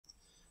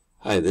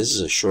Hi, this is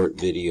a short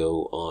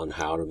video on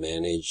how to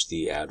manage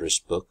the address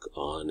book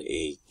on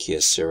a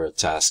Kyocera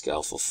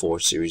TaskAlfa 4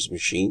 series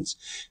machines.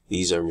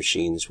 These are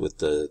machines with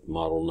the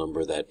model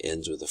number that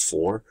ends with a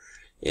 4,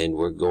 and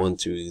we're going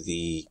through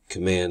the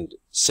Command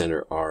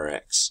Center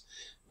RX.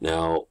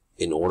 Now,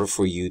 in order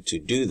for you to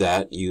do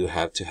that, you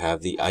have to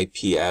have the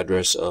IP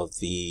address of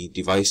the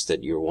device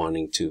that you're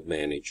wanting to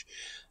manage.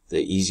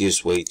 The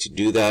easiest way to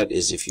do that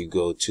is if you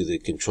go to the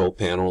control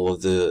panel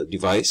of the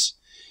device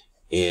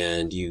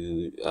and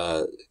you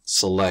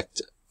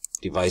select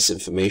device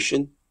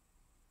information,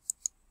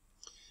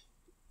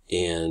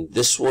 and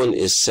this one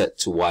is set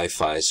to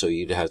Wi-Fi, so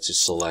you'd have to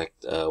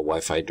select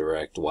Wi-Fi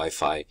Direct,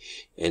 Wi-Fi,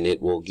 and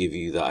it will give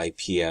you the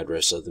IP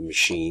address of the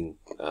machine,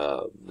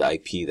 the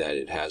IP that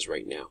it has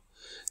right now.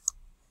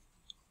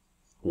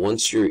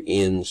 Once you're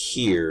in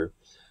here,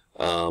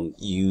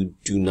 you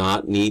do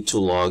not need to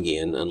log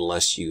in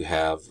unless you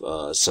have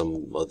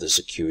some of the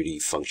security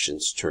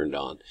functions turned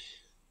on.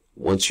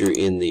 Once you're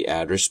in the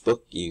address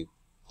book, you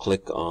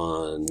click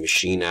on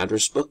Machine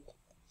Address Book,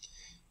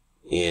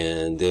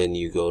 and then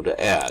you go to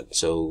Add.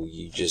 So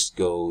you just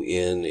go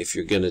in. If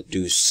you're going to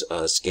do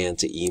scan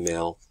to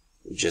email,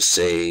 just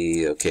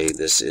say, okay,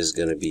 this is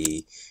going to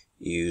be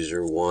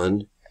user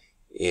 1,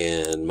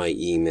 and my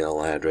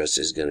email address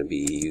is going to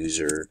be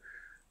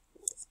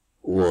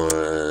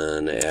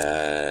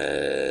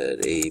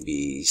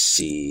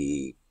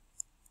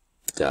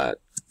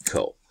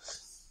user1@abc.co.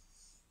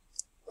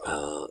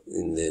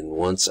 And then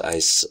once I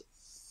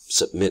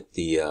submit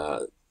the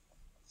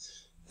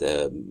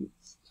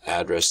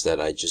address that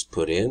I just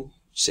put in,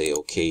 say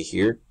OK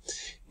here.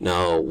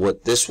 Now,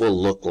 what this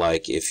will look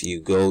like if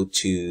you go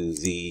to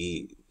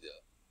the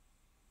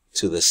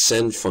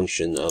send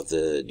function of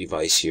the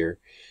device here,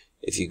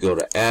 if you go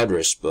to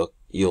address book,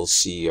 you'll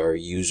see our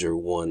user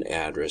 1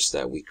 address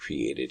that we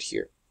created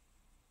here.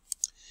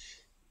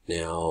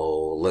 Now,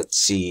 let's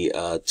see,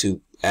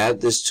 to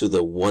add this to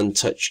the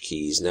one-touch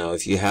keys. Now,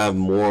 if you have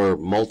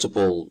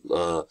multiple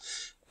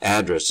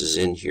addresses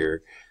in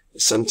here,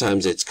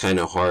 sometimes it's kind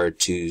of hard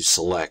to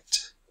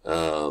select,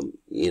 where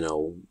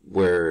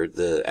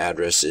the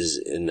address is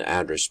in the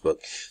address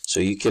book.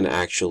 So you can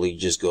actually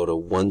just go to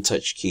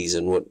one-touch keys,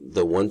 and what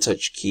the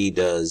one-touch key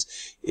does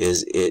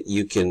is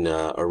you can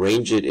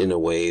arrange it in a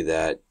way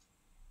that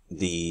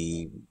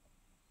the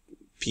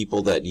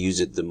people that use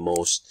it the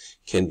most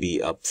can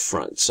be up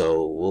front.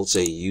 So we'll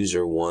say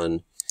user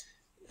 1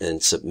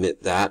 and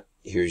submit that.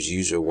 Here's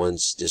user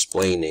 1's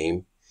display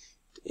name,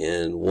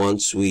 and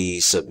once we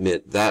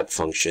submit that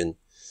function,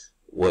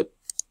 what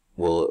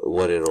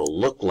it'll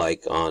look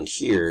like on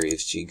here,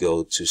 if you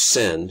go to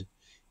send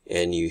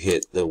and you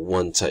hit the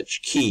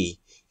one-touch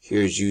key,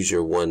 here's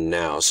user 1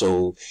 now.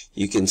 So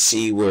you can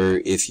see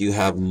where if you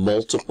have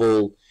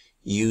multiple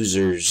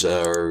users,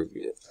 or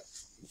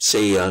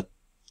say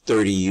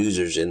 30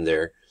 users in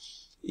there,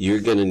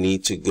 you're going to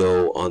need to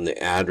go on the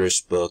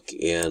address book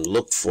and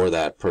look for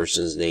that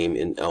person's name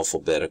in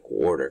alphabetical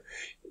order.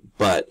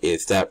 But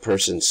if that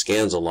person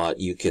scans a lot,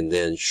 you can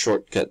then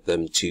shortcut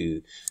them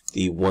to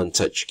the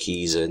one-touch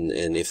keys, and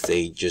if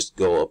they just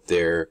go up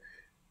there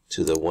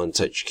to the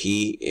one-touch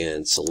key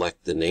and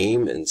select the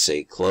name and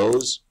say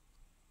close,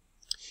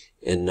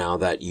 and now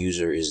that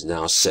user is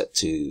now set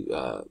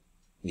to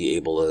be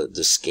able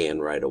to scan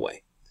right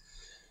away.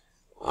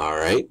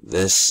 Alright,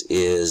 this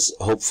is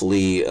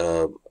hopefully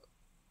a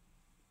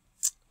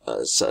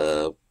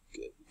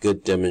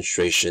good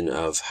demonstration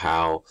of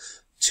how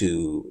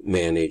to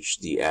manage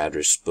the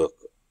address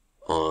book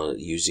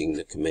using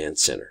the Command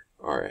Center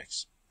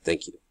RX.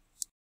 Thank you.